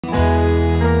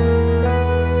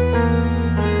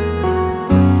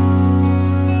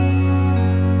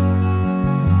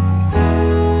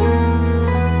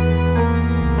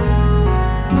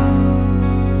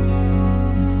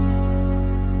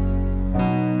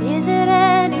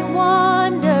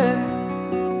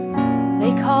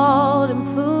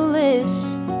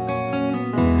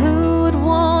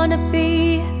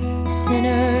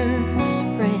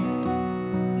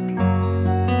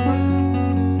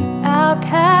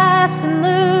outcasts and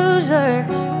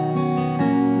losers,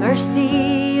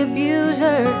 mercy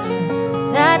abusers.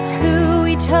 That's who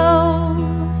he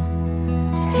chose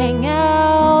to hang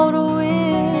out with.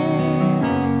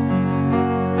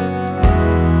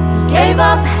 He gave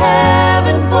up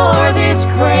heaven for this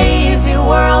crazy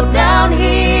world down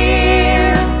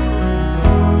here.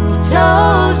 He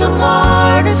chose a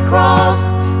martyr's cross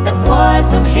that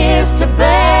wasn't his to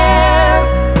bear.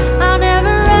 I'll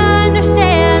never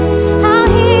understand how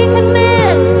he could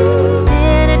mend what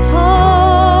sin had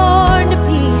torn to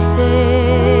pieces.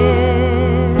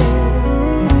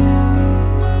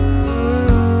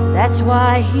 That's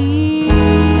why he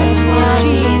is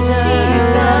Jesus.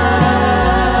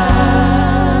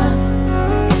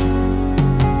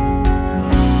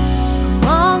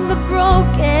 Among the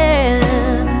broken,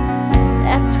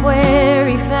 that's where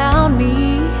he found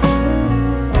me.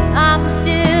 I'm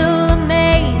still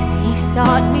amazed he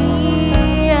sought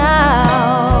me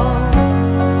out.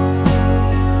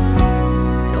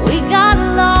 We got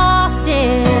lost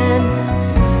in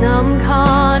some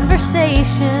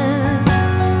conversation.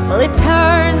 Well, it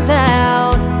turns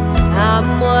out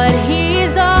I'm what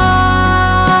he's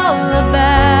all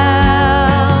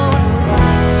about.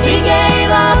 He gave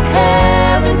up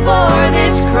heaven for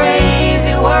this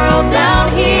crazy world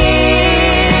down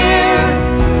here.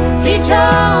 He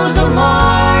chose a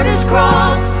martyr's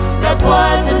cross that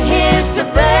wasn't his to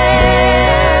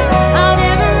bear. I'll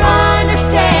never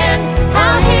understand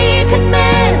how he could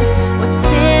mend what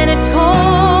sin had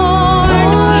torn to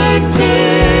pieces.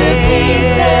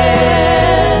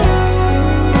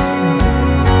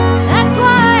 That's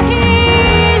why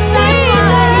he's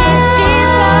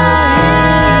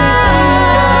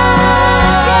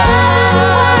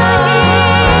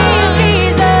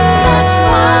Jesus. That's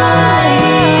why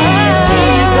he's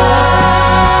Jesus.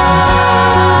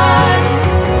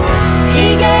 He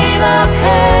gave up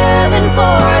heaven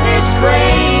for this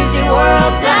crazy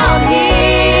world down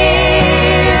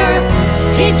here.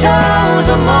 He chose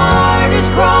a martyr's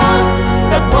cross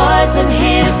that wasn't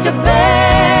his to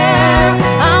bear.